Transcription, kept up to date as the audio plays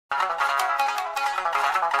What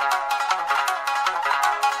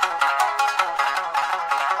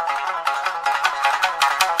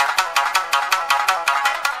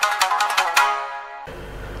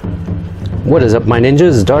is up, my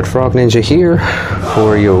ninjas? Dart Frog Ninja here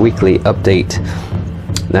for your weekly update.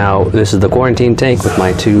 Now, this is the quarantine tank with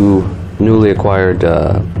my two newly acquired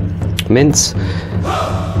mints.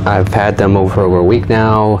 I've had them over a week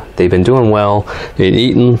now. They've been doing well. They've been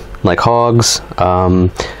eating like hogs.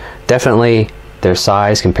 Definitely their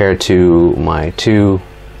size compared to my two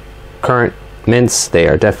current mints, these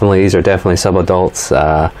are definitely sub-adults.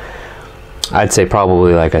 I'd say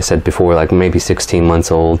probably, like I said before, like maybe 16 months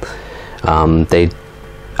old. They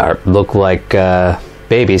look like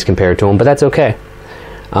babies compared to them, but that's okay.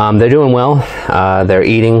 They're doing well. They're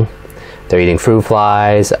eating fruit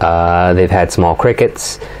flies. They've had small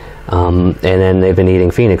crickets, and then they've been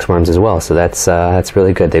eating phoenix worms as well. So that's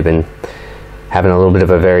really good. They've been having a little bit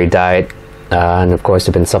of a varied diet, and of course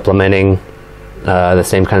they've been supplementing the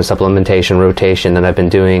same kind of supplementation rotation that I've been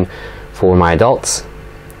doing for my adults.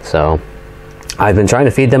 So I've been trying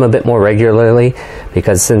to feed them a bit more regularly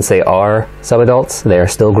because since they are sub-adults, they are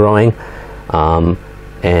still growing,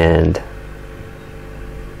 and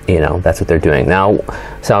you know, that's what they're doing. Now,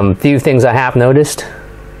 some few things I have noticed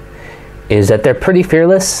is that they're pretty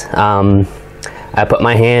fearless. I put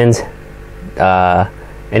my hands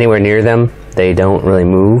anywhere near them, they don't really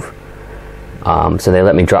move. So they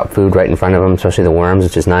let me drop food right in front of them, especially the worms,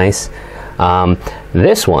 which is nice.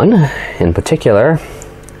 This one in particular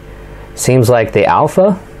seems like the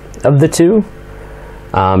alpha of the two,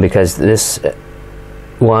 because this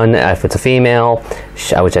one, if it's a female,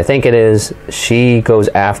 which I think it is, she goes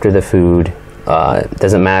after the food. It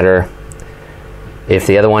doesn't matter if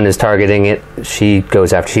the other one is targeting it, she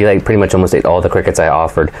goes after. She like pretty much almost ate all the crickets I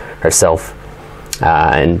offered herself,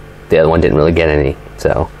 and the other one didn't really get any.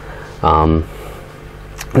 So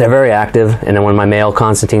they're very active, and then when my male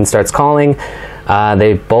Constantine starts calling,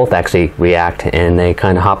 they both actually react, and they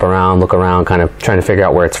kind of hop around, look around, kind of trying to figure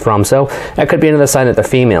out where it's from. So that could be another sign that they're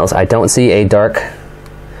females. I don't see a dark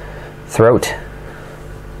throat.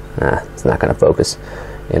 It's not going to focus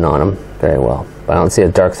in on them very well, but I don't see a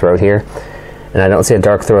dark throat here, and I don't see a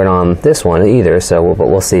dark throat on this one either. So, but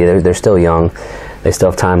we'll see. They're still young. They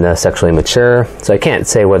still have time to sexually mature, so I can't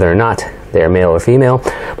say whether or not they're male or female,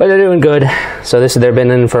 but they're doing good. So they've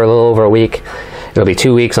been in for a little over a week. It'll be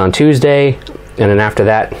 2 weeks on Tuesday, and then after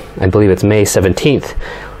that, I believe it's May 17th,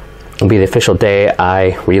 will be the official day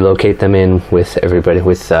I relocate them in with everybody,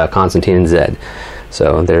 with Constantine and Zed.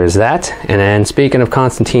 So there's that. And then speaking of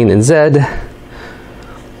Constantine and Zed,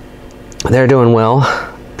 they're doing well.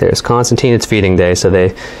 There's Constantine, it's feeding day, so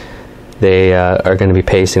they are going to be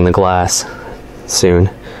pacing the glass soon.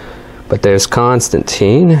 But there's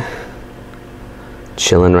Constantine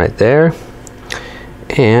chilling right there,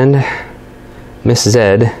 and Miss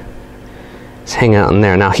Zed is hanging out in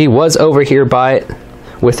there. Now, he was over here by it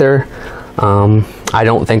with her. I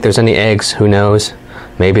don't think there's any eggs. Who knows?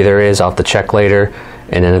 Maybe there is. I'll have to check later.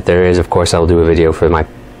 And then if there is, of course, I'll do a video for my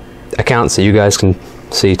account so you guys can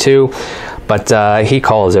see too. But he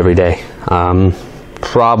calls every day.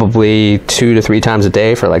 Probably 2 to 3 times a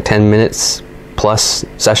day for like 10 minutes plus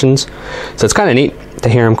sessions. So it's kind of neat to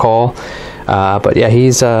hear him call. But yeah,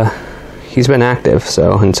 he's been active,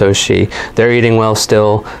 and so is she. They're eating well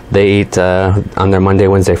still. They eat on their Monday,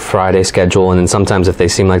 Wednesday, Friday schedule, and then sometimes if they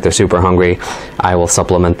seem like they're super hungry, I will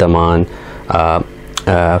supplement them on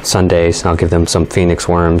Sundays. I'll give them some phoenix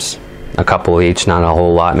worms, a couple each, not a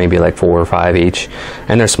whole lot, maybe like 4 or 5 each,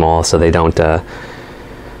 and they're small, so they don't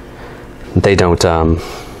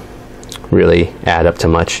really add up to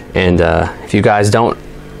much. And if you guys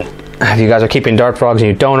are keeping dart frogs and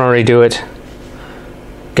you don't already do it,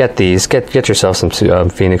 get yourself some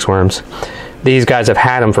phoenix worms. These guys have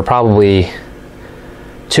had them for probably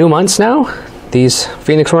 2 months now, these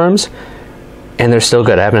phoenix worms, and they're still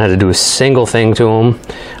good. I haven't had to do a single thing to them.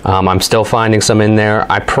 I'm still finding some in there.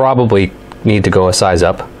 I probably need to go a size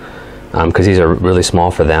up because these are really small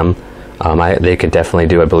for them. They could definitely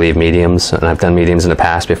do, I believe, mediums, and I've done mediums in the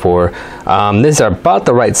past before. These are about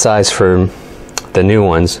the right size for the new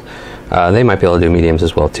ones. They might be able to do mediums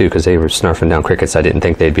as well too, because they were snarfing down crickets I didn't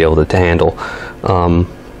think they'd be able to handle.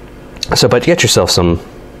 But get yourself some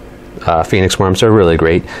phoenix worms. They're really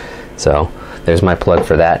great. So there's my plug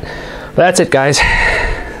for that. But that's it, guys.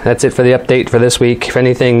 That's it for the update for this week. If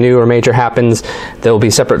anything new or major happens, there will be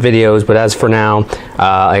separate videos. But as for now,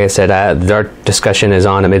 like I said, the dart discussion is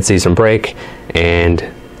on a mid-season break, and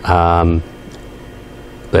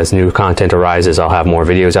as new content arises, I'll have more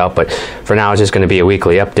videos out. But for now, it's just going to be a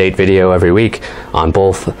weekly update video every week on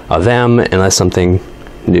both of them, unless something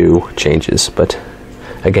new changes. But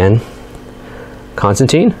again,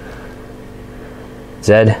 Constantine,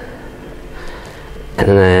 Zed, and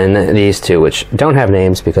then these two, which don't have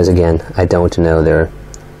names because, again, I don't know their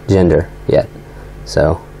gender yet.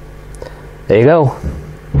 So, there you go.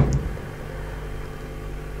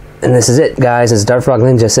 And this is it, guys. It's Dart Frog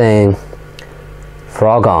Ninja saying,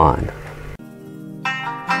 Frog on.